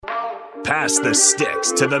pass the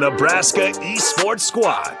sticks to the Nebraska Esports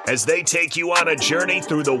Squad as they take you on a journey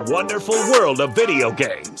through the wonderful world of video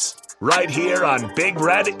games. Right here on Big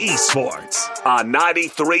Red Esports on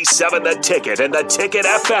 93.7 The Ticket and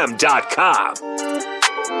theticketfm.com.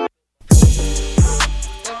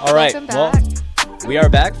 All right, well, we are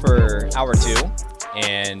back for hour 2,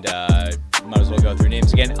 and might as well go through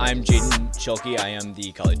names again. I'm Jaden Schulke. I am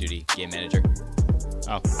the Call of Duty game manager.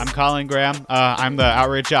 Oh, I'm Colin Graham. I'm the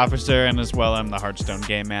outreach officer, and as well, I'm the Hearthstone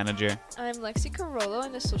game manager. I'm Lexi Carollo.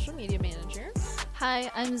 I'm the social media manager.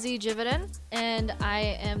 Hi, I'm Z Jividen, and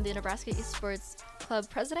I am the Nebraska Esports Club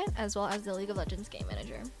president, as well as the League of Legends game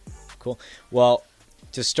manager. Cool. Well,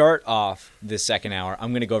 to start off this second hour,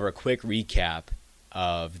 I'm going to go over a quick recap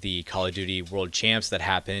of the Call of Duty World Champs that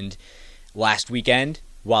happened last weekend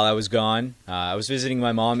while I was gone. I was visiting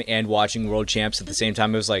my mom and watching World Champs at the same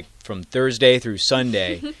time. It was like from Thursday through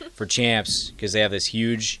Sunday for Champs, because they have this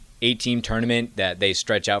huge 8-team tournament that they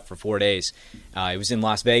stretch out for 4 days. It was in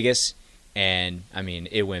Las Vegas, and I mean,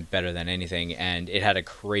 it went better than anything, and it had a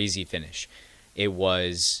crazy finish. It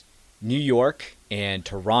was New York and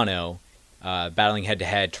Toronto battling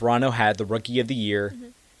head-to-head. Toronto had the Rookie of the Year,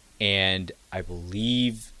 and I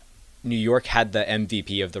believe New York had the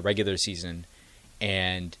MVP of the regular season,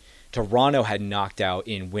 and Toronto had knocked out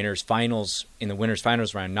in the winners finals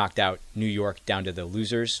round, knocked out New York down to the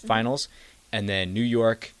losers finals, and then New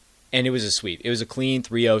York, and it was a sweep. It was a clean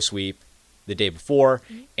 3-0 sweep the day before,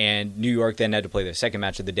 and New York then had to play their second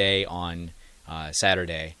match of the day on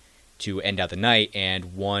Saturday to end out the night,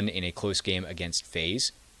 and won in a close game against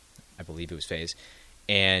FaZe. I believe it was FaZe.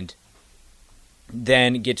 And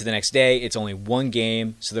then get to the next day, it's only one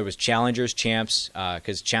game, so there was Challengers, Champs,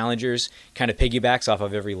 because Challengers kind of piggybacks off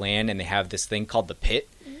of every LAN, and they have this thing called the Pit,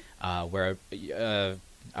 where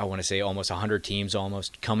I want to say almost 100 teams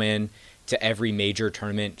almost come in to every major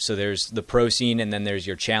tournament. So there's the pro scene, and then there's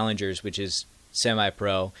your Challengers, which is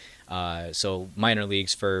semi-pro, so minor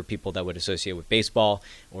leagues for people that would associate with baseball,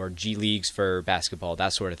 or G leagues for basketball,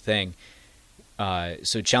 that sort of thing.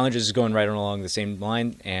 So Challengers is going right along the same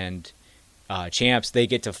line, and Champs, they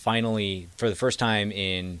get to finally, for the first time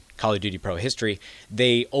in Call of Duty Pro history,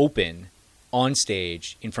 they open on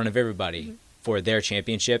stage in front of everybody for their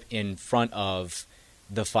championship in front of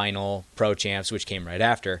the final Pro Champs, which came right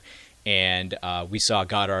after. And we saw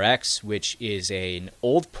GodRx, which is an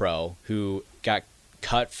old pro who got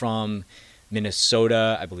cut from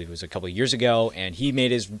Minnesota, I believe it was a couple of years ago, and he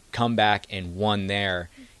made his comeback and won there.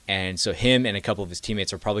 And so him and a couple of his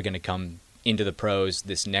teammates are probably going to come into the pros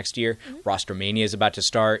this next year. Roster Mania is about to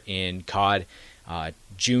start in COD.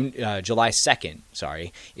 July 2nd,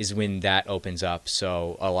 is when that opens up.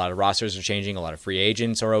 So a lot of rosters are changing, a lot of free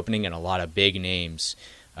agents are opening, and a lot of big names.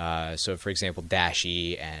 So, for example,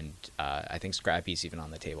 Dashy, and I think Scrappy's even on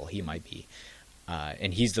the table. He might be.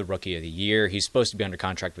 And he's the Rookie of the Year. He's supposed to be under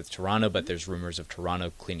contract with Toronto, but there's rumors of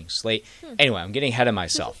Toronto cleaning slate. Anyway, I'm getting ahead of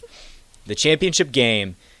myself. The championship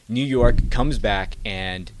game, New York comes back,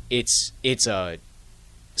 and it's a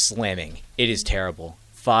slamming. It is terrible.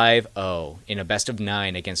 5-0 in a best of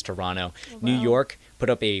 9 against Toronto. Oh, wow. New York put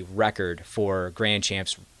up a record for Grand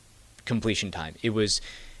Champs completion time. It was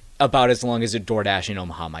about as long as a DoorDash in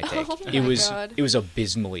Omaha might take. It was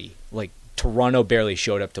abysmally, like, Toronto barely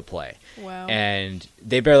showed up to play. Wow. And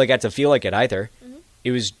they barely got to feel like it either.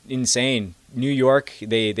 It was insane. New York,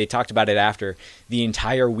 they talked about it after. The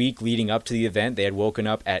entire week leading up to the event, they had woken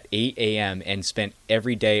up at 8 a.m. and spent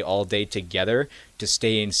every day, all day together to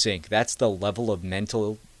stay in sync. That's the level of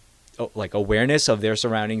mental awareness of their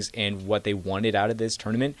surroundings and what they wanted out of this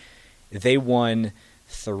tournament. They won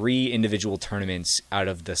 3 individual tournaments out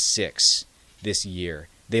of the 6 this year.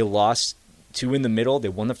 They lost 2 in the middle. They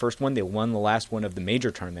won the first one. They won the last one of the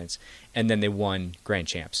major tournaments. And then they won Grand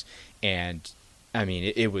Champs. And I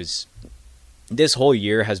mean, it was, this whole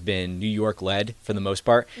year has been New York led for the most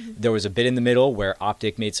part. There was a bit in the middle where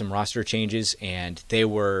Optic made some roster changes, and they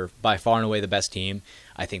were by far and away the best team.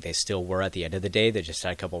 I think they still were at the end of the day. They just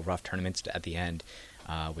had a couple of rough tournaments at the end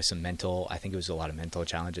with some I think it was a lot of mental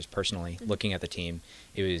challenges personally looking at the team.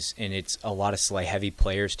 It's a lot of Slay heavy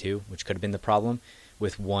players too, which could have been the problem,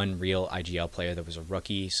 with one real IGL player that was a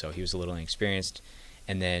rookie, so he was a little inexperienced.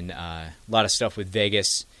 And then a lot of stuff with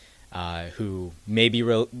Vegas, who maybe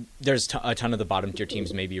there's a ton of the bottom tier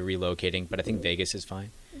teams maybe relocating, but I think Vegas is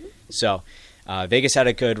fine. So Vegas had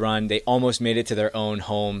a good run. They almost made it to their own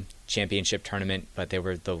home championship tournament, but they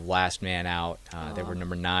were the last man out. They were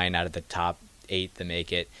number 9 out of the top 8 to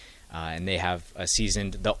make it. And they have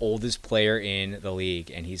the oldest player in the league,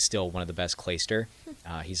 and he's still one of the best, Clayster.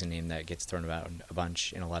 He's a name that gets thrown about a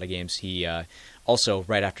bunch in a lot of games. He also,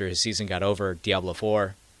 right after his season got over, Diablo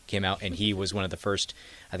 4 came out, and he was one of the first,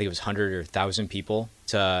 I think it was 100 or 1,000 people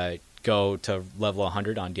to go to level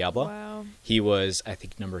 100 on Diablo. Wow. He was, I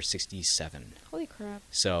think, number 67. Holy crap.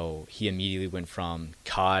 So he immediately went from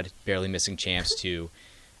COD, barely missing champs, to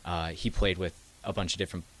he played with a bunch of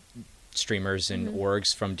different streamers and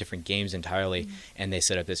orgs from different games entirely, and they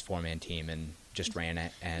set up this 4-man team and just ran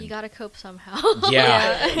it. And You gotta cope somehow.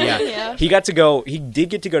 yeah. He did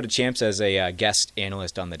get to go to champs as a guest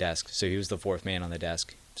analyst on the desk, so he was the 4th man on the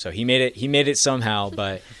desk. So he made it somehow,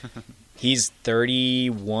 but he's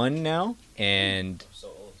 31 now, and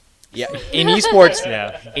yeah, in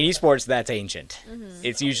esports that's ancient.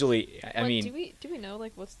 It's usually, I mean, do we know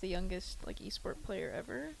like what's the youngest like esport player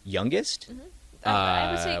ever? youngest. I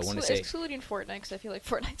would say, I wanna say- excluding Fortnite, because I feel like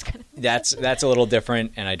Fortnite's kind of. That's a little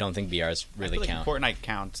different, and I don't think BRs really I feel count. like Fortnite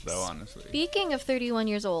counts, though, honestly. Speaking of 31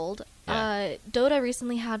 years old, Yeah. Dota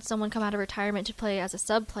recently had someone come out of retirement to play as a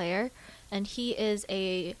sub player, and he is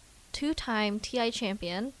a 2-time TI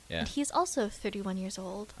champion, Yeah. and he's also 31 years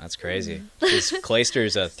old. That's crazy. 'Cause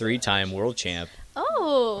Clayster's a 3-time world champ,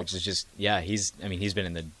 Oh! which is just he's been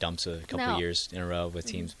in the dumps a couple Now- years in a row with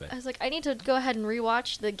teams, but I was like, I need to go ahead and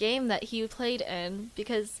rewatch the game that he played in,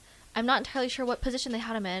 because I'm not entirely sure what position they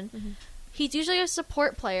had him in. He's usually a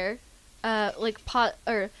support player,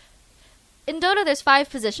 in Dota, there's 5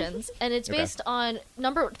 positions, and it's Okay. based on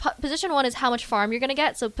position 1 is how much farm you're going to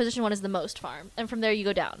get, so position 1 is the most farm, and from there you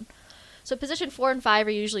go down. So position 4 and 5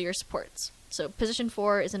 are usually your supports. So position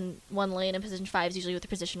 4 is in one lane, and position 5 is usually with the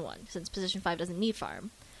position 1, since position 5 doesn't need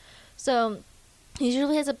farm. So he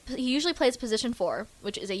usually plays position 4,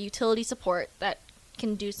 which is a utility support that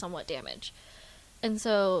can do somewhat damage, and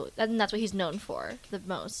that's what he's known for the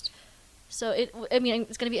most. So it's going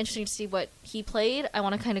to be interesting to see what he played. I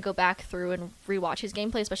want to kind of go back through and rewatch his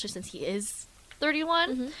gameplay, especially since he is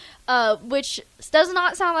 31, which does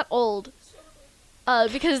not sound that old.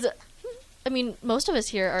 Because, I mean, most of us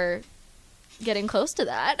here are getting close to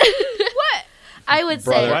that. What? I would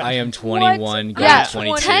brother, say. I am 21, going Yeah,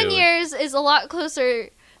 22. 10 years is a lot closer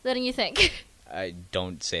than you think. I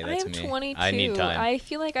don't say that I to am me. 22. I need time. I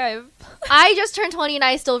feel like I've. I just turned 20 and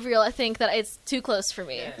I still think that it's too close for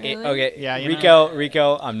me. Okay, Yeah, you Rico,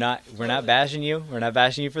 we're not bashing you. We're not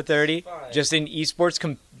bashing you for 30. Just in esports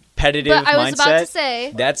competitive But I was mindset, about to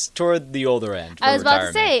say, that's toward the older end. For I was about to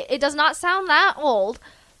retirement. say, it does not sound that old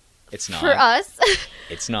It's not. for us.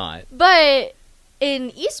 It's not. But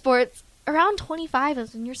in esports, around 25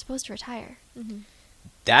 is when you're supposed to retire.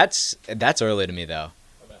 That's early to me though.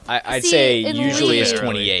 I'd See, say in usually it's league-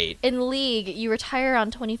 28. In League, you retire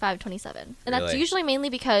around 25, 27. And that's Really? usually mainly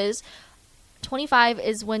because 25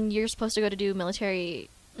 is when you're supposed to go to do military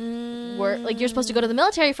work. Like, you're supposed to go to the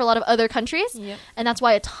military for a lot of other countries. Yep. And that's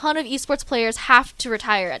why a ton of esports players have to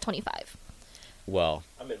retire at 25. Well,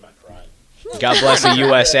 I'm in my prime. God bless the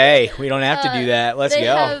USA. We don't have to do that. Let's They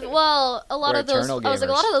go. have, well, a lot We're of those. eternal I was like,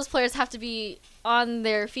 a lot gamers. of those players have to be on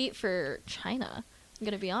their feet for China. I'm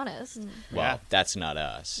gonna be honest. Well, Yeah. that's not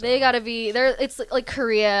us. They gotta be there. It's like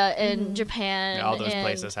Korea and Japan. Yeah, all those and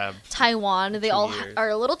places have. Taiwan. They 2 all years. are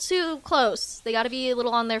a little too close. They gotta be a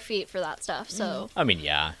little on their feet for that stuff. So I mean,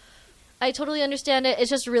 yeah. I totally understand it. It's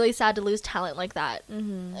just really sad to lose talent like that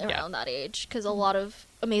around that age, because a lot of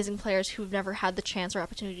amazing players who've never had the chance or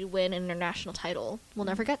opportunity to win an international title will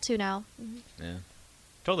never get to now. Yeah.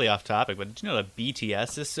 Totally off topic, but did you know that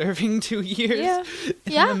BTS is serving 2 years Yeah.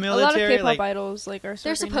 in Yeah, the a lot of military? A lot of K-pop like, idols like are.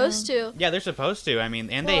 They're serving supposed now. to. yeah, they're supposed to. I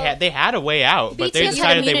mean, and Well, they had a way out, but they BTS had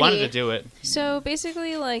decided they wanted immunity. to do it. So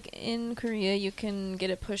basically, like in Korea, you can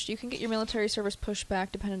get it pushed. You can get your military service pushed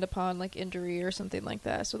back, dependent upon like injury or something like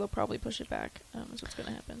that. So they'll probably push it back. Is what's going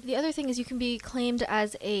to happen. The other thing is you can be claimed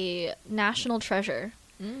as a national treasure.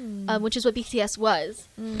 Which is what BTS was.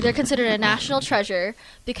 They're considered a national treasure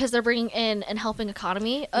because they're bringing in and helping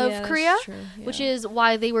economy of Yeah, that's Korea, true, which yeah. is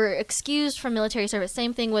why they were excused from military service.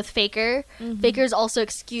 Same thing with Faker. Faker's also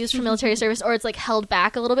excused from military service, or it's like held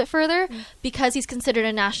back a little bit further because he's considered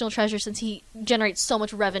a national treasure since he generates so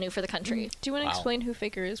much revenue for the country. Do you want to Wow. explain who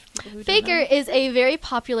Faker is for people who Faker don't know? is a very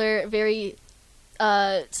popular, very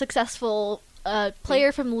successful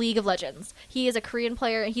player from League of Legends. He is a Korean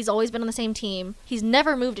player, and he's always been on the same team. He's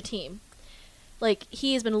never moved a team. Like,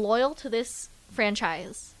 he has been loyal to this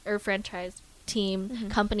franchise team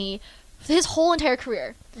company his whole entire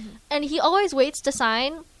career, and he always waits to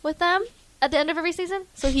sign with them at the end of every season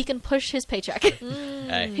so he can push his paycheck.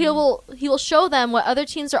 Hey. He will show them what other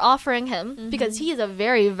teams are offering him because he is a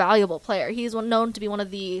very valuable player. He's known to be one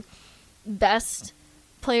of the best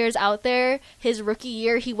players out there. His rookie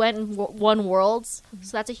year, he went and won Worlds,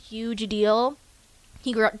 so that's a huge deal.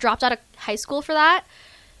 He dropped out of high school for that.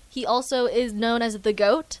 He also is known as the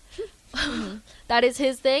GOAT That is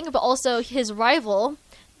his thing, but also his rival,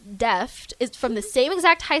 Deft, is from the same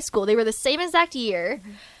exact high school. They were the same exact year,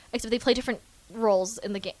 except they play different roles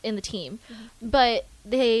in the team. But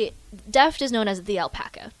Deft is known as the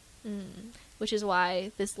Alpaca, which is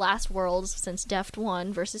why this last Worlds, since Deft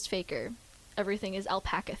won versus Faker, everything is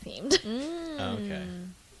alpaca themed. Okay.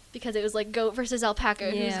 Because it was like goat versus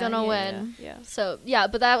alpaca, who's gonna win. Yeah. So yeah,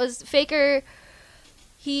 but that was Faker.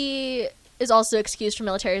 He is also excused from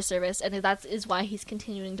military service, and that is why he's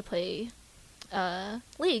continuing to play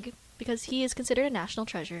League, because he is considered a national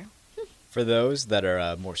treasure. For those that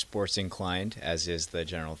are more sports inclined, as is the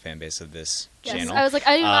general fan base of this Yes, channel, I was like,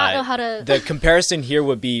 I do not know how to. The comparison here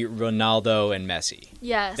would be Ronaldo and Messi.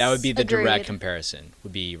 Yes, That would be the agreed. direct comparison.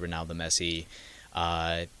 Would be Ronaldo, Messi.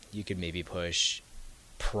 You could maybe push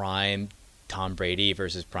prime Tom Brady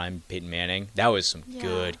versus prime Peyton Manning. That was some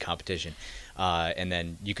good competition. And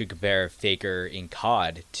then you could compare Faker in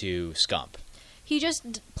COD to Scump. He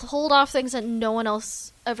just pulled off things that no one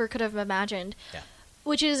else ever could have imagined. Yeah.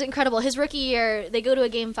 Which is incredible. His rookie year, they go to a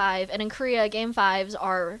Game 5, and in Korea, Game 5s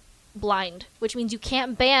are blind, which means you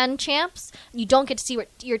can't ban champs. You don't get to see what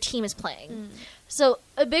your team is playing. So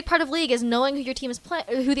a big part of League is knowing who your team is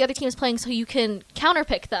who the other team is playing, so you can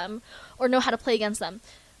counterpick them or know how to play against them.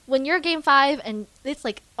 When you're Game 5 and it's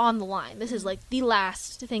like on the line, this is like the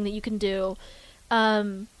last thing that you can do,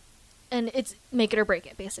 and it's make it or break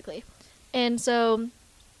it basically. And so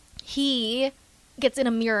he gets in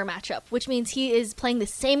a mirror matchup, which means he is playing the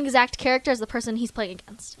same exact character as the person he's playing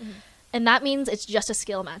against. And that means it's just a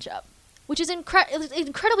skill matchup, which is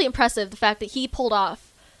incredibly impressive, the fact that he pulled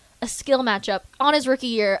off a skill matchup on his rookie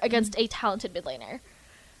year against a talented mid laner.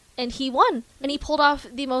 And he won, and he pulled off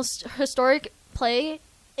the most historic play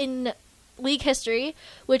in League history,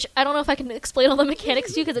 which I don't know if I can explain all the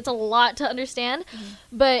mechanics to you because it's a lot to understand,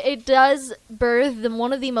 but it does birth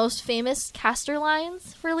one of the most famous caster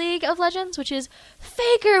lines for League of Legends, which is,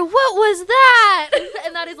 "Faker, what was that?"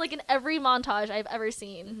 And that is like in every montage I've ever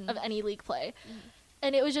seen of any League play.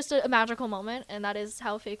 And it was just a magical moment, and that is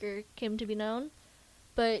how Faker came to be known.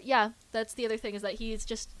 But yeah, that's the other thing, is that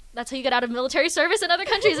that's how you get out of military service in other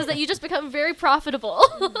countries, is that you just become very profitable.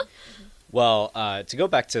 Well, to go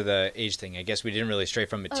back to the age thing, I guess we didn't really stray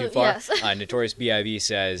from it too far. Yes. Notorious B.I.B.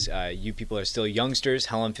 says, you people are still youngsters,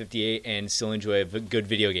 Helen58, and still enjoy a good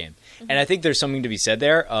video game. And I think there's something to be said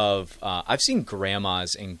there of, I've seen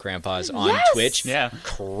grandmas and grandpas on Twitch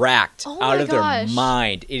cracked out of their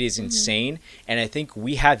mind. It is insane. And I think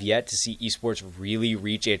we have yet to see esports really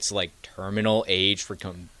reach its like terminal age for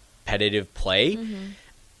competitive play.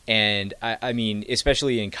 And I mean,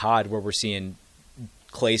 especially in COD, where we're seeing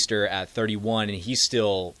Clayster at 31, and he's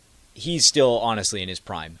still honestly in his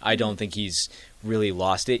prime. I don't think he's really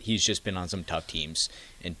lost it. He's just been on some tough teams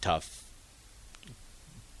and tough,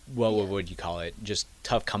 what would you call it? Just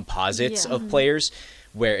tough composites of players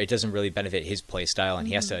where it doesn't really benefit his play style, and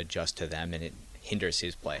he has to adjust to them, and it hinders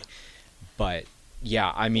his play. But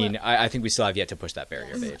yeah, I mean, I think we still have yet to push that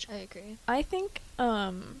barrier of age. I agree. I think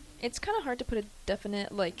it's kind of hard to put a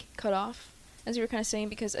definite like cutoff, as you were kind of saying,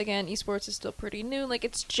 because again, esports is still pretty new. Like,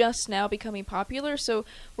 it's just now becoming popular, so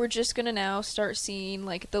we're just gonna now start seeing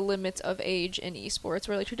like the limits of age in esports,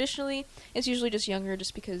 where like traditionally it's usually just younger,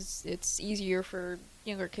 just because it's easier for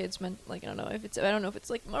younger kids. Like, I don't know if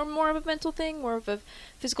it's like more of a mental thing, more of a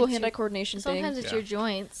physical hand-eye coordination thing. Sometimes it's your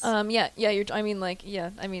joints. I mean like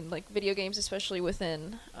video games, especially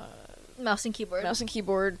within Mouse and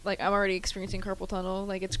keyboard. Like, I'm already experiencing carpal tunnel.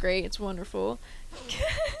 Like, it's great. It's wonderful.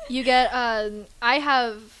 You get I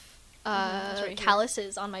have It's right here.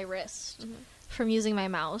 calluses on my wrist from using my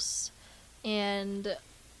mouse, and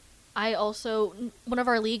I also, one of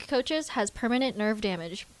our league coaches has permanent nerve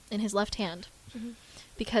damage in his left hand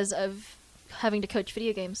because of having to coach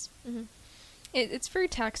video games. It's very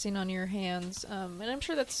taxing on your hands, and I'm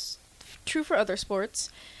sure that's true for other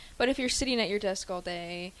sports. But if you're sitting at your desk all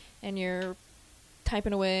day and you're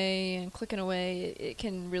typing away and clicking away, it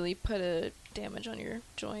can really put a damage on your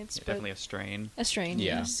joints. Yeah, definitely a strain. A strain,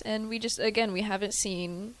 Yeah. yes. And we haven't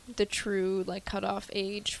seen the true like cutoff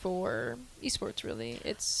age for esports. Really,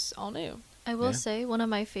 it's all new. I will Yeah. say one of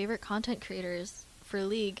my favorite content creators for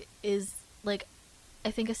League is like,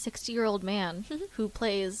 I think a 60-year-old man who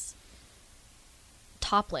plays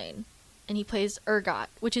top lane, and he plays Urgot,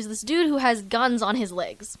 which is this dude who has guns on his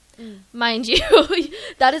legs. Mind you,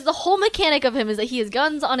 that is the whole mechanic of him, is that he has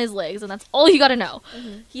guns on his legs, and that's all you gotta know.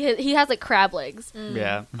 He has like crab legs.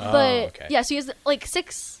 Yeah. But okay. yeah, so he has like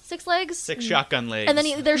six legs. 6 shotgun legs. And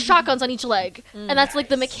then there's shotguns on each leg, and that's like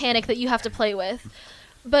the mechanic that you have to play with.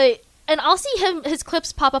 And I'll see his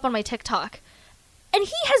clips pop up on my TikTok, and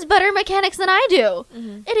he has better mechanics than I do.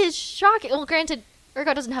 Mm-hmm. It is shocking. Well, granted,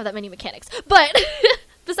 Urgot doesn't have that many mechanics, but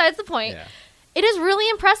besides the point, Yeah. it is really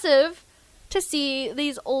impressive to see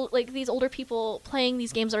these older people playing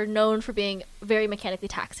these games that are known for being very mechanically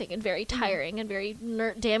taxing and very tiring and very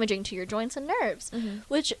damaging to your joints and nerves,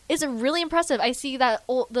 which is really impressive. I see that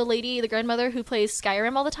the grandmother who plays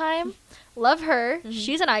Skyrim all the time. Love her.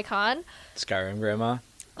 She's an icon. Skyrim Grandma.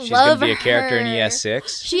 She's Love going to be a character in her.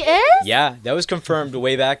 ES6. She is? Yeah, that was confirmed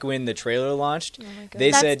way back when the trailer launched. Oh my God.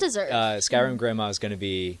 They That's said deserved. Skyrim Grandma is going to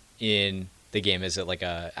be in the game as like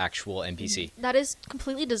a actual NPC. That is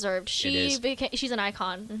completely deserved. is. She's an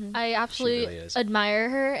icon. Mm-hmm. I absolutely really is. admire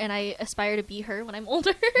her, and I aspire to be her when I'm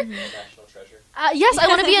older. National treasure. Yes, I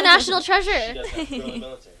want to be a national She treasure. does have to go to the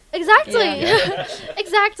military. Exactly. Yeah.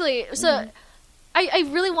 Exactly. So I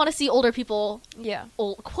really want to see older people, Yeah.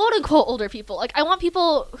 quote unquote older people. Like, I want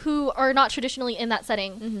people who are not traditionally in that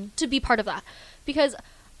setting to be part of that. Because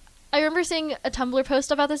I remember seeing a Tumblr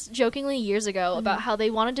post about this jokingly years ago about how they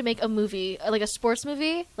wanted to make a movie, like a sports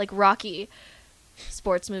movie, like Rocky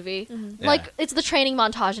sports movie. Like, Yeah. it's the training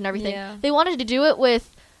montage and everything. Yeah. They wanted to do it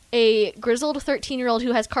with a grizzled 13-year-old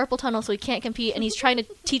who has carpal tunnel so he can't compete, and he's trying to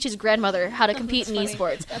teach his grandmother how to compete in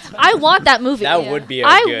esports. I want that movie. That Yeah. would be a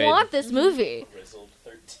I good want this movie. Grizzled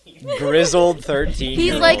 13. grizzled 13.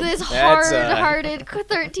 He's like this hard-hearted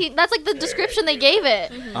 13. That's like the description they gave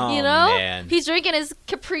it. Oh, You know, man. he's drinking his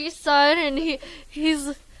Capri Sun, and he's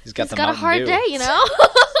He's got the got a Mountain hard Dew. day. You know,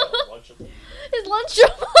 Lunchable. his lunch.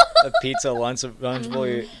 The pizza,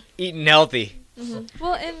 lunchable, you're eating healthy.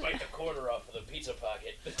 Well, and Bite the quarter off of the pizza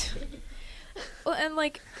pocket.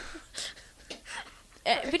 like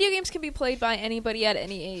video games can be played by anybody at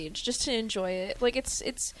any age just to enjoy it. Like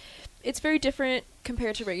it's very different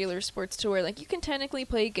compared to regular sports to where like you can technically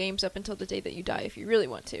play games up until the day that you die if you really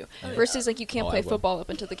want to, versus like you can't Oh, I play will. football up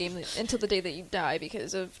until until the day that you die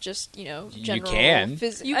because of just You general can.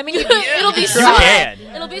 I mean It'll be You sooner. can.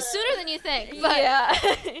 It'll be sooner than you think. But yeah,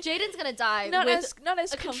 Jaden's gonna die not with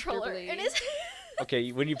as a controller comfortably. in his.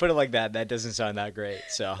 Okay, when you put it like that, that doesn't sound that great.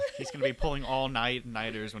 So He's gonna be pulling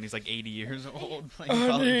all-nighters when he's like 80 years old. Playing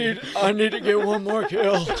Call of Duty. I need to get one more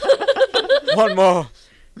kill. One more.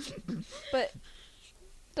 But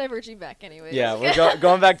diverging back anyway. Yeah, we're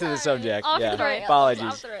going back to the subject. Off Yeah, the rails. apologies.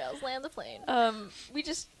 Off the rails. Land the plane.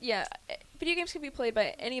 Video games can be played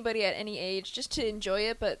by anybody at any age just to enjoy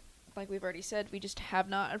it, but like we've already said, we just have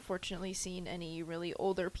not unfortunately seen any really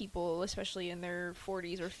older people, especially in their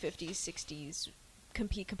 40s or 50s, 60s,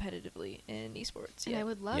 compete competitively in esports. And I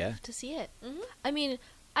would love Yeah. to see it. I mean,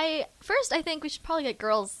 I think we should probably get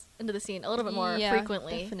girls into the scene a little bit more Yeah,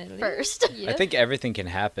 frequently definitely. first. I think everything can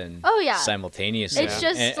happen. Oh, yeah. Simultaneously. It's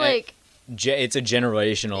just And- like it's a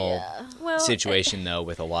generational yeah. well, situation though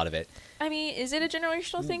with a lot of it. I mean, is it a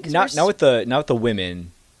generational thing? 'Cause Not with the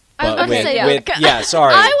women. I was but about to with, say, with, yeah,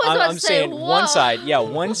 sorry. I was about I'm to say, saying one whoa. side. Yeah,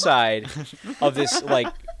 one side of this. Like,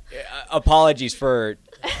 apologies for.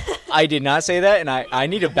 I did not say that, and I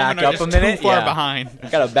need to back Women are up a just minute. Too far Yeah. behind.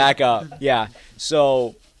 Gotta back up. Yeah.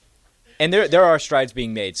 So, and there are strides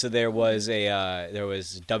being made. So there was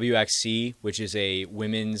WXC, which is a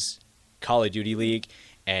women's Call of Duty league,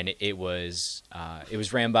 and it was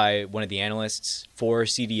ran by one of the analysts for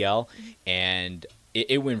CDL, and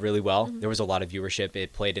it went really well. There was a lot of viewership.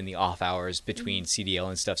 It played in the off hours between CDL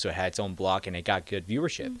and stuff, so it had its own block, and it got good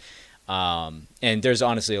viewership. And there's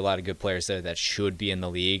honestly a lot of good players there that should be in the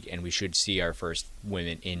league, and we should see our first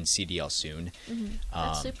women in CDL soon.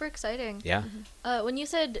 That's super exciting. Yeah. When you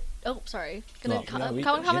said, oh, sorry, Well, no, we-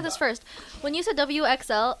 comment yeah. this first. When you said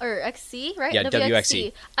WXL or XC, right? Yeah,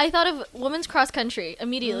 WXC. I thought of women's cross country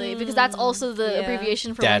immediately because that's also the Yeah.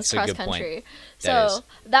 abbreviation for That's a women's good cross point. country. That So is.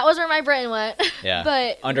 that was where my brain went. Yeah.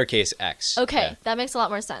 But Undercase X. okay, Yeah. that makes a lot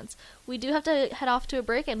more sense. We do have to head off to a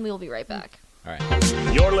break, and we will be right back. All right.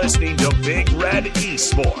 You're listening to Big Red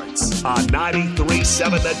Esports on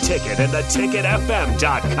 93.7 The Ticket and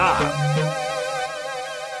theticketfm.com.